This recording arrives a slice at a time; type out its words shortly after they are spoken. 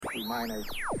minus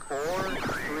 4, 3,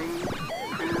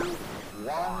 2,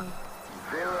 1,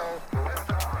 0.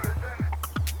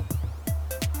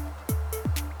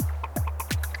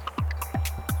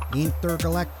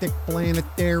 Intergalactic,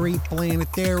 planetary,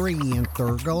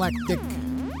 intergalactic.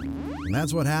 And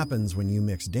that's what happens when you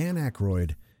mix Dan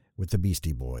Aykroyd with the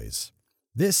Beastie Boys.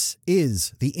 This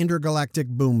is the Intergalactic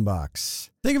Boombox.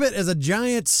 Think of it as a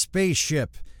giant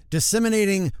spaceship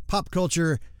disseminating pop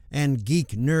culture and geek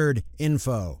nerd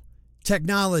info,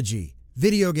 technology,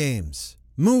 video games,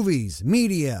 movies,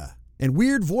 media, and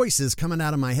weird voices coming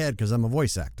out of my head because I'm a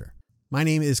voice actor. My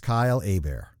name is Kyle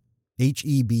Hebert,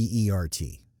 Hebert.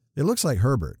 It looks like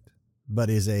Herbert,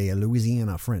 but is a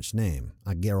Louisiana French name,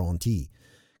 I guarantee.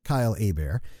 Kyle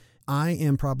Hebert. I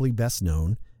am probably best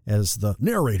known as the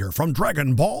narrator from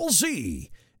Dragon Ball Z,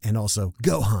 and also,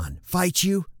 Gohan, fight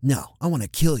you? No, I want to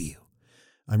kill you.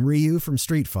 I'm Ryu from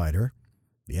Street Fighter.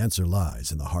 The answer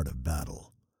lies in the heart of battle.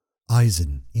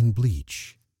 Aizen in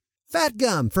Bleach. Fat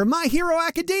Gum from My Hero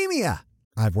Academia.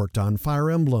 I've worked on Fire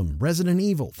Emblem, Resident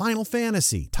Evil, Final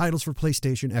Fantasy, titles for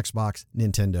PlayStation, Xbox,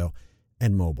 Nintendo,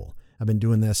 and mobile. I've been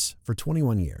doing this for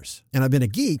 21 years, and I've been a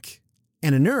geek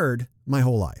and a nerd my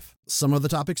whole life. Some of the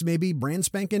topics may be brand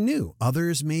spanking new.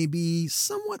 Others may be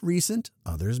somewhat recent.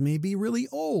 Others may be really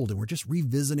old, and we're just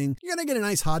revisiting. You're going to get a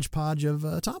nice hodgepodge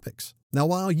of topics. Now,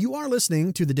 while you are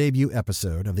listening to the debut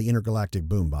episode of the Intergalactic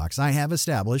Boombox, I have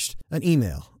established an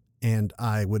email, and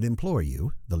I would implore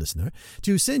you, the listener,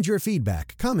 to send your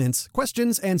feedback, comments,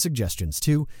 questions, and suggestions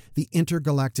to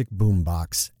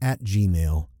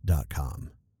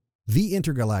theintergalacticboombox@gmail.com.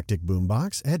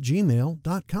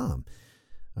 theintergalacticboombox@gmail.com.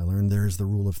 I learned there's the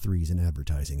rule of threes in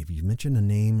advertising. If you mention a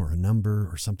name or a number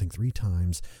or something 3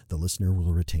 times, the listener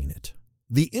will retain it.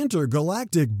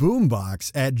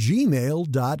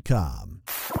 theintergalacticboombox@gmail.com.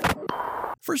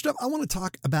 First up, I want to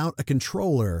talk about a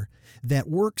controller that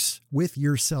works with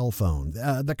your cell phone,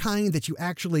 the kind that you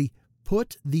actually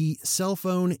put the cell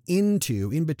phone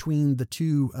into, in between the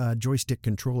two joystick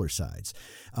controller sides.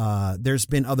 There's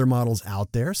been other models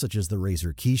out there, such as the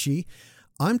Razer Kishi.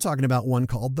 I'm talking about one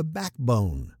called the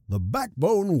Backbone, the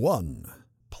Backbone One.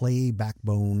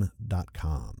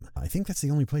 Playbackbone.com. I think that's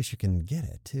the only place you can get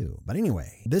it, too. But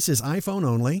anyway, this is iPhone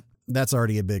only. That's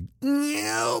already a big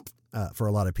nope for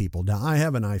a lot of people. Now, I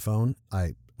have an iPhone.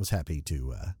 I was happy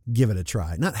to give it a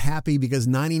try. Not happy because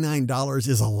 $99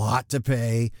 is a lot to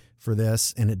pay for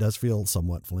this, and it does feel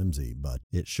somewhat flimsy, but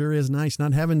it sure is nice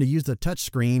not having to use the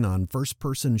touchscreen on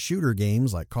first-person shooter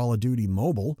games like Call of Duty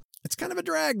Mobile. It's kind of a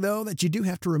drag, though, that you do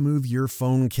have to remove your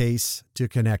phone case to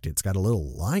connect it. It's got a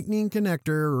little lightning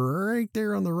connector right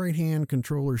there on the right-hand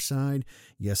controller side.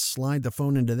 You slide the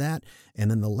phone into that, and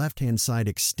then the left-hand side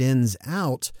extends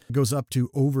out, goes up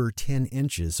to over 10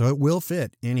 inches, so it will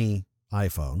fit any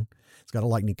iPhone. It's got a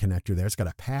lightning connector there. It's got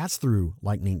a pass-through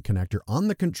lightning connector on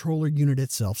the controller unit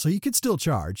itself, so you could still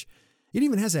charge. It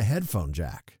even has a headphone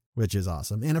jack, which is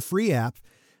awesome, and a free app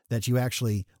that you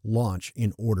actually launch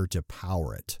in order to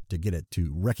power it, to get it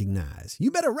to recognize. You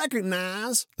better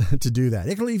recognize to do that.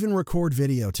 It can even record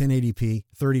video, 1080p,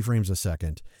 30 frames a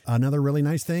second. Another really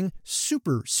nice thing,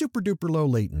 super duper low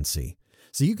latency.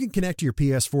 So you can connect to your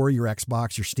PS4, your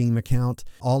Xbox, your Steam account,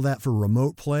 all that for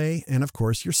remote play, and of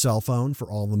course your cell phone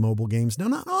for all the mobile games. Now,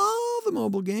 not all the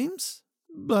mobile games,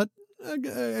 but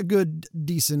a good,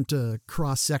 decent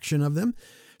cross-section of them.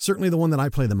 Certainly the one that I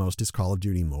play the most is Call of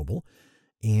Duty Mobile.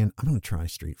 And I'm going to try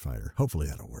Street Fighter. Hopefully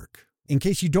that'll work. In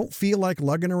case you don't feel like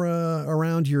lugging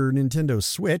around your Nintendo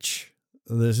Switch,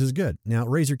 this is good. Now,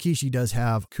 Razer Kishi does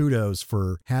have kudos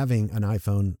for having an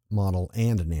iPhone model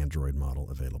and an Android model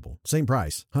available. Same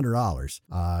price, $100.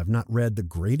 I've not read the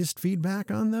greatest feedback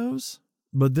on those,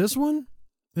 but this one,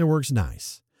 it works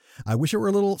nice. I wish it were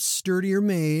a little sturdier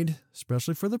made,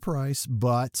 especially for the price,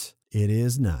 but it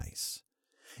is nice.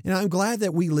 And I'm glad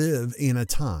that we live in a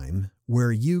time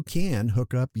where you can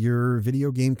hook up your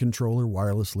video game controller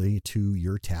wirelessly to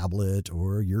your tablet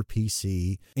or your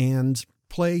PC and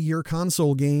play your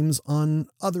console games on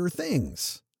other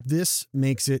things. This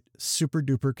makes it super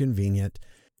duper convenient.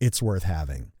 It's worth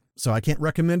having. So I can't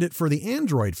recommend it for the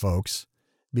Android folks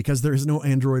because there is no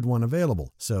Android one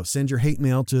available. So send your hate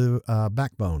mail to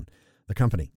Backbone, the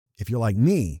company. If you're like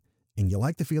me, and you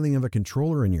like the feeling of a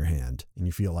controller in your hand, and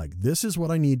you feel like this is what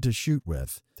I need to shoot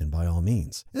with, then by all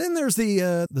means. And then there's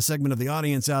the segment of the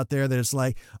audience out there that it's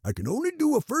like, I can only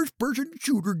do a first-person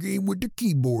shooter game with the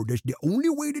keyboard. That's the only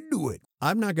way to do it.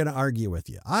 I'm not going to argue with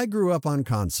you. I grew up on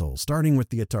consoles, starting with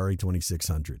the Atari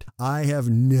 2600. I have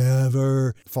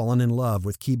never fallen in love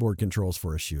with keyboard controls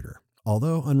for a shooter.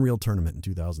 Although Unreal Tournament in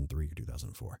 2003 or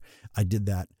 2004, I did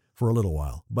that for a little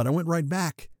while, but I went right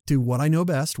back to what I know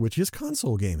best, which is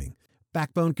console gaming.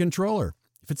 Backbone controller.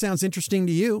 If it sounds interesting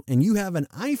to you and you have an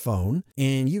iPhone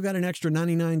and you got an extra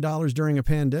 $99 during a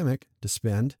pandemic to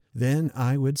spend, then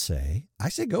I say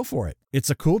go for it. It's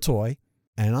a cool toy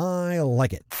and I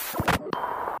like it.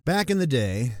 Back in the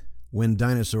day when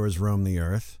dinosaurs roamed the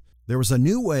earth, there was a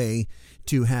new way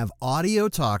to have audio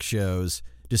talk shows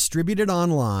distributed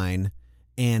online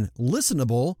and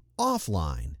listenable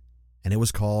offline, and it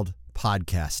was called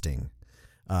podcasting.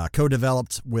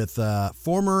 Co-developed with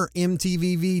former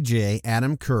MTV VJ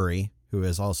Adam Curry, who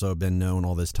has also been known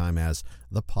all this time as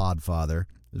the Podfather,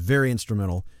 very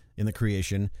instrumental in the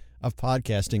creation of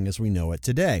podcasting as we know it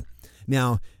today.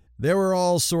 Now, there were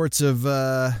all sorts of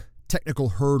technical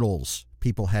hurdles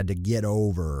people had to get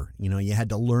over. You know, you had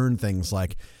to learn things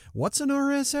like, what's an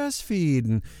RSS feed,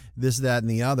 and this, that, and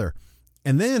the other.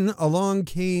 And then along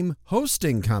came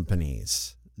hosting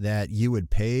companies that you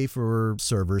would pay for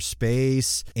server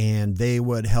space, and they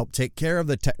would help take care of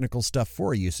the technical stuff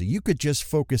for you so you could just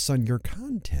focus on your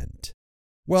content.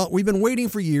 Well, we've been waiting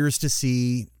for years to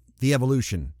see the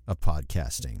evolution of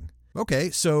podcasting. Okay,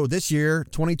 so this year,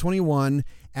 2021,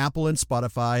 Apple and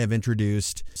Spotify have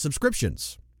introduced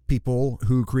subscriptions. People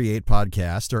who create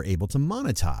podcasts are able to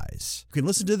monetize. You can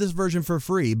listen to this version for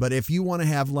free, but if you want to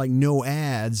have like no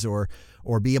ads or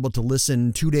be able to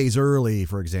listen 2 days early,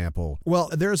 for example, well,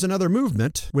 there's another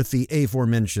movement with the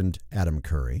aforementioned Adam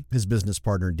Curry, his business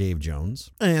partner Dave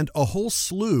Jones, and a whole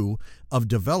slew of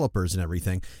developers and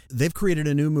everything. They've created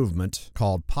a new movement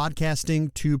called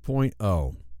Podcasting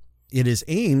 2.0. It is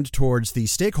aimed towards the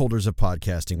stakeholders of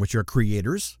podcasting, which are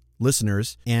creators,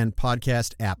 listeners, and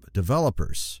podcast app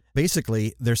developers.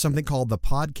 Basically, there's something called the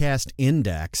Podcast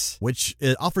Index, which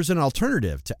offers an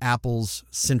alternative to Apple's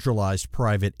centralized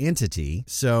private entity.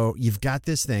 So you've got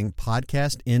this thing,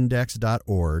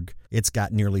 podcastindex.org. It's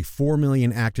got nearly 4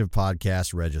 million active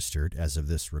podcasts registered as of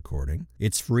this recording.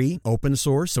 It's free, open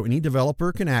source, so any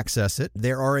developer can access it.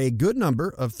 There are a good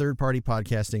number of third-party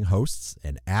podcasting hosts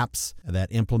and apps that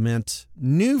implement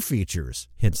new features,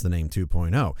 hence the name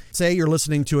 2.0. Say you're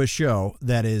listening to a show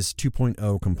that is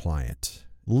 2.0 compliant.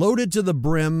 Loaded to the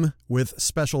brim with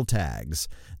special tags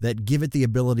that give it the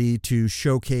ability to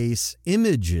showcase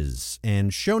images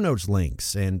and show notes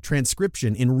links and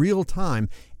transcription in real time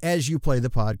as you play the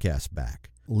podcast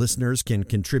back. Listeners can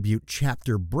contribute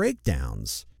chapter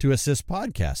breakdowns to assist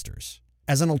podcasters.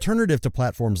 As an alternative to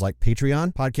platforms like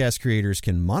Patreon, podcast creators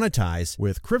can monetize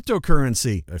with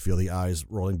cryptocurrency. I feel the eyes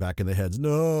rolling back in the heads.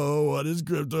 No, what is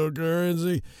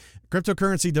cryptocurrency?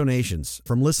 Cryptocurrency donations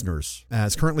from listeners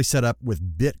is currently set up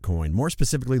with Bitcoin, more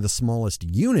specifically the smallest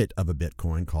unit of a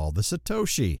Bitcoin called the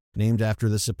Satoshi, named after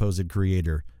the supposed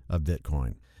creator of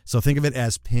Bitcoin. So think of it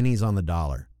as pennies on the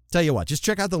dollar. Tell you what, just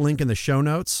check out the link in the show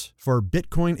notes for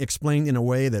Bitcoin explained in a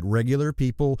way that regular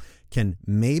people can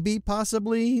maybe,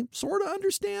 possibly, sort of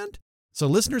understand. So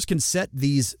listeners can set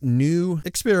these new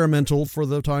experimental, for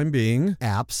the time being,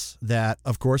 apps that,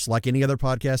 of course, like any other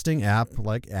podcasting app,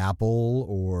 like Apple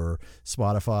or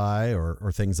Spotify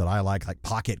or things that I like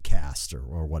Pocket Cast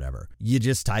or whatever. You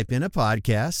just type in a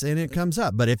podcast and it comes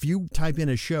up. But if you type in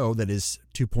a show that is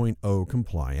 2.0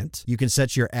 compliant, you can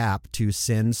set your app to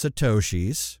send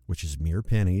Satoshis, which is mere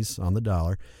pennies on the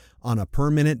dollar, on a per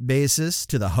minute basis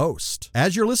to the host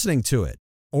as you're listening to it,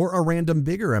 or a random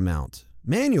bigger amount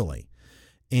manually.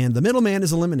 And the middleman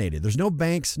is eliminated. There's no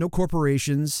banks, no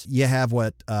corporations. You have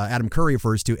what Adam Curry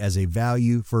refers to as a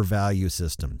value for value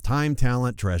system. Time,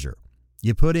 talent, treasure.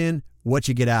 You put in what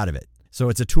you get out of it. So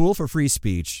it's a tool for free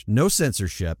speech, no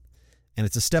censorship, and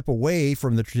it's a step away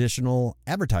from the traditional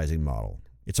advertising model.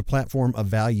 It's a platform of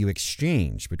value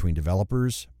exchange between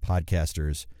developers,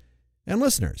 podcasters, and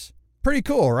listeners. Pretty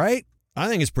cool, right? I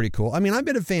think it's pretty cool. I mean, I've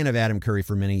been a fan of Adam Curry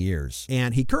for many years,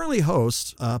 and he currently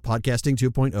hosts a Podcasting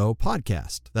 2.0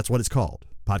 podcast. That's what it's called,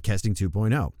 Podcasting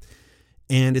 2.0.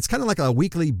 And it's kind of like a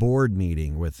weekly board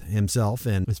meeting with himself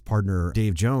and his partner,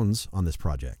 Dave Jones, on this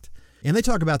project. And they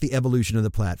talk about the evolution of the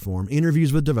platform,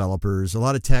 interviews with developers, a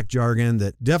lot of tech jargon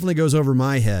that definitely goes over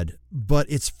my head, but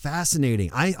it's fascinating.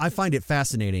 I find it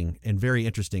fascinating and very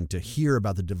interesting to hear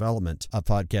about the development of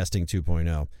Podcasting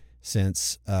 2.0.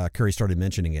 Since Curry started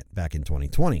mentioning it back in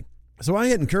 2020. So I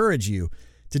encourage you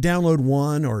to download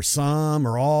one or some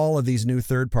or all of these new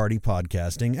third-party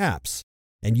podcasting apps.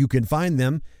 And you can find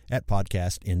them at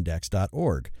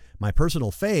podcastindex.org. My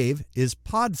personal fave is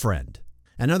Podfriend.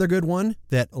 Another good one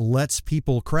that lets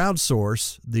people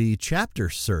crowdsource the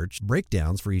chapter search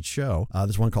breakdowns for each show.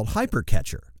 There's one called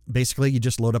Hypercatcher. Basically, you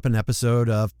just load up an episode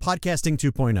of Podcasting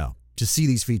 2.0. to see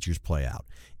these features play out.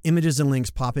 Images and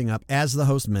links popping up as the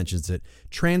host mentions it,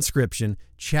 transcription,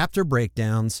 chapter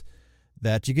breakdowns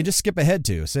that you can just skip ahead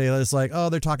to. Say it's like, oh,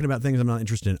 they're talking about things I'm not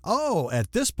interested in. Oh,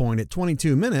 at this point at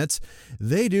 22 minutes,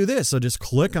 they do this. So just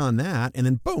click on that and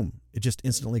then boom, it just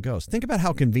instantly goes. Think about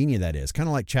how convenient that is. Kind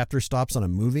of like chapter stops on a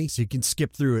movie. So you can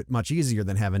skip through it much easier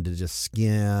than having to just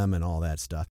skim and all that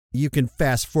stuff. You can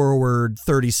fast forward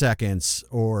 30 seconds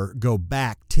or go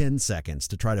back 10 seconds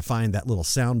to try to find that little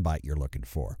sound bite you're looking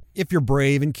for. If you're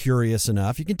brave and curious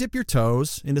enough, you can dip your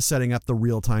toes into setting up the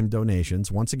real-time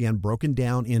donations, once again broken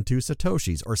down into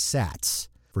Satoshis, or sats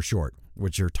for short,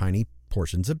 which are tiny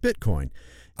portions of Bitcoin.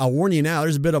 I'll warn you now,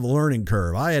 there's a bit of a learning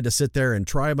curve. I had to sit there and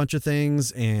try a bunch of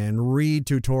things and read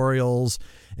tutorials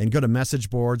and go to message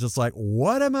boards. It's like,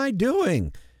 what am I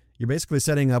doing? You're basically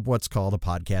setting up what's called a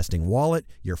podcasting wallet.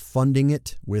 You're funding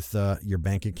it with your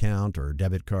bank account or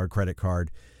debit card, credit card,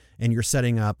 and you're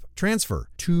setting up transfer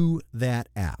to that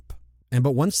app.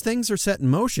 But once things are set in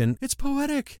motion, it's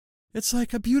poetic. It's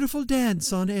like a beautiful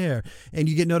dance on air. And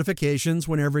you get notifications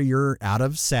whenever you're out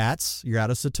of sats, you're out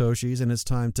of Satoshis, and it's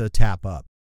time to tap up.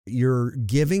 You're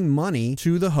giving money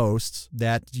to the hosts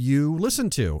that you listen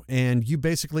to, and you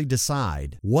basically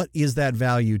decide what is that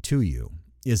value to you.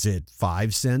 Is it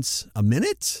 5 cents a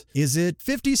minute? Is it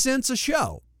 50 cents a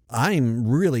show? I'm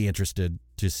really interested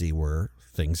to see where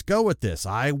things go with this.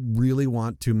 I really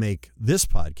want to make this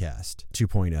podcast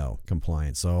 2.0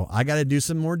 compliant. So I got to do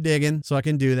some more digging so I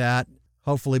can do that.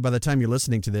 Hopefully by the time you're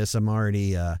listening to this, I'm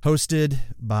already hosted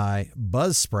by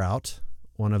Buzzsprout,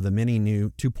 one of the many new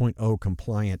 2.0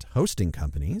 compliant hosting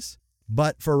companies.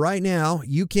 But for right now,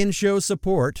 you can show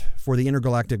support for the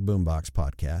Intergalactic Boombox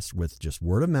podcast with just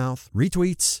word of mouth,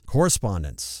 retweets,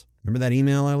 correspondence. Remember that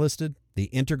email I listed? The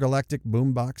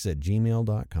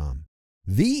intergalacticboombox@gmail.com.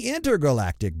 The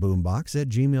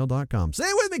intergalacticboombox@gmail.com. Say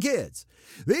it with me, kids.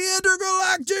 The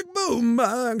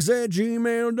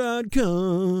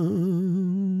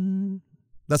intergalacticboombox@gmail.com.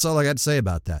 That's all I got to say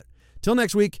about that. Till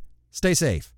next week, stay safe.